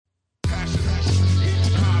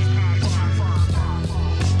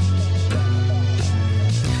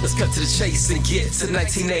cut to the chase and get to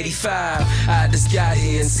 1985. I just got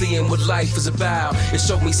here and seeing what life was about. It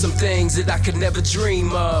showed me some things that I could never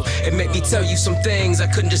dream of. It made me tell you some things I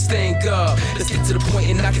couldn't just think of. Let's get to the point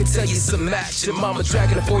and I can tell you some action. Mama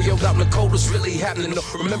dragging a 4-year-old out in the cold, what's really happening?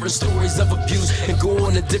 Remember stories of abuse and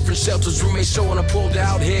going to different shelters. Roommates showing I pulled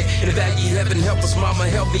out here. In the back, heaven help us. Mama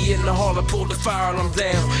helped me in the hall. I pulled the fire alarm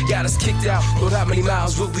down. Got us kicked out. Lord, how many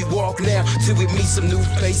miles will we walk now till we meet some new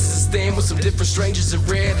faces and stand with some different strangers in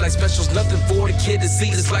red like specials? Nothing for the kid to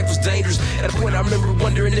see. This life was dangerous. At a point I remember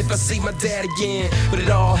wondering if I see my dad again. But it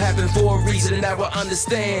all happened for a reason and now I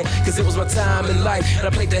understand. Cause it was my time in life and I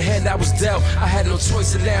played the hand I was dealt. I had no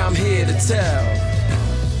choice and now I'm here to tell.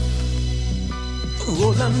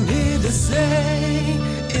 All I'm here to say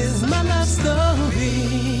is my life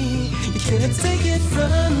story. You can't take it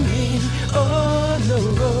from me, oh no.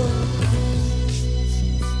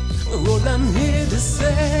 All I'm here to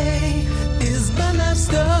say is my life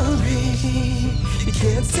story. You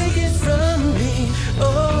can't take it from me,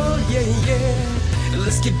 oh yeah.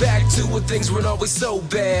 Let's get back to when things weren't always so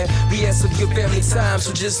bad. We had some good family times,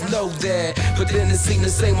 so just know that. But then it seemed the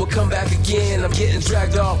same will come back again. I'm getting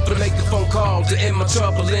dragged off, but I make the phone call to end my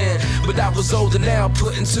trouble in. But I was older now,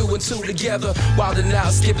 putting 2 and 2 together. Wilding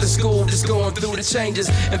out, skipping school, just going through the changes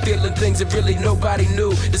and feeling things that really nobody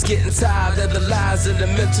knew. Just getting tired of the lies and the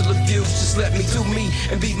mental abuse. Just let me do me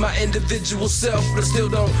and be my individual self. But I still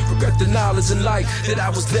don't regret the knowledge in life that I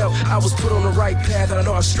was dealt. I was put on the right path, and I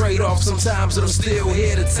know I strayed off sometimes, but I'm still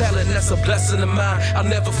here to tell it, and that's a blessing of mine. I'll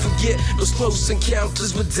never forget those close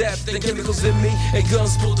encounters with death and chemicals in me and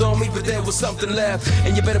guns pulled on me, but there was something left.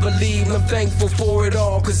 And you better believe I'm thankful for it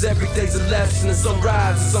all, cause every day's a lesson and some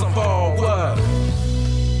rise and some fall. What?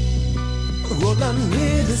 All I'm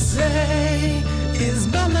here to say is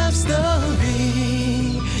my life story.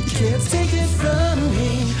 You can't take it from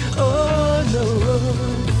me, oh no.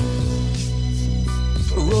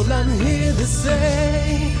 All I'm here to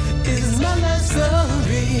say is my life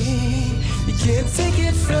story. You can't take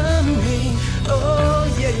it from me, oh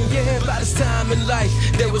yeah. By this time in life,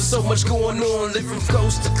 there was so much going on. Living from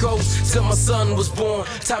coast to coast till my son was born.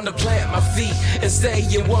 Time to plant my feet and stay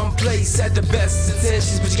in one place. Had the best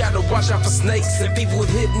intentions, but you gotta watch out for snakes and people with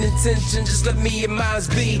hidden intention. Just let me and mine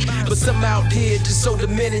be. But some out here just so the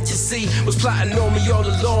minute you see was plotting on me all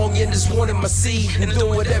along and just wanted my seed and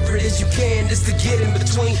doing whatever it is you can just to get in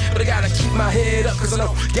between. But I gotta keep my head up, cause I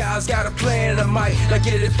know God's got a plan, and I might not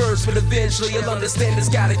get it at first, but eventually you'll understand. It's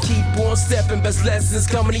gotta keep on stepping. Best lessons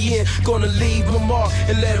coming in. Gonna leave my mark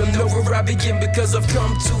and let them know where I begin, because I've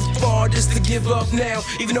come too far just to give up now.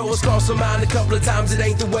 Even though it's crossed my mind a couple of times, it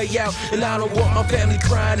ain't the way out. And I don't want my family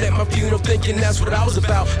crying at my funeral thinking that's what I was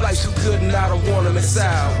about. Life's too good and I don't wanna miss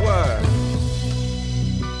out. Word.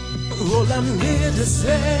 All I'm here to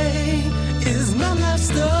say is my life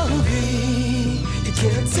story. You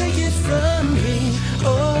can't take it from me,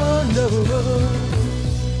 oh no.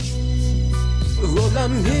 All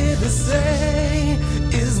I'm here to say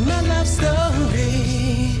is my life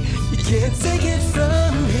story. You can't take it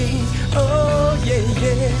from me, oh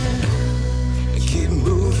yeah. Keep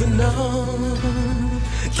moving on,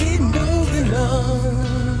 keep moving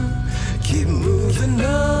on, keep moving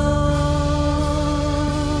on.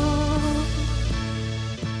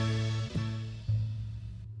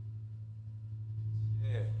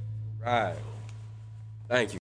 Yeah, right. Thank you.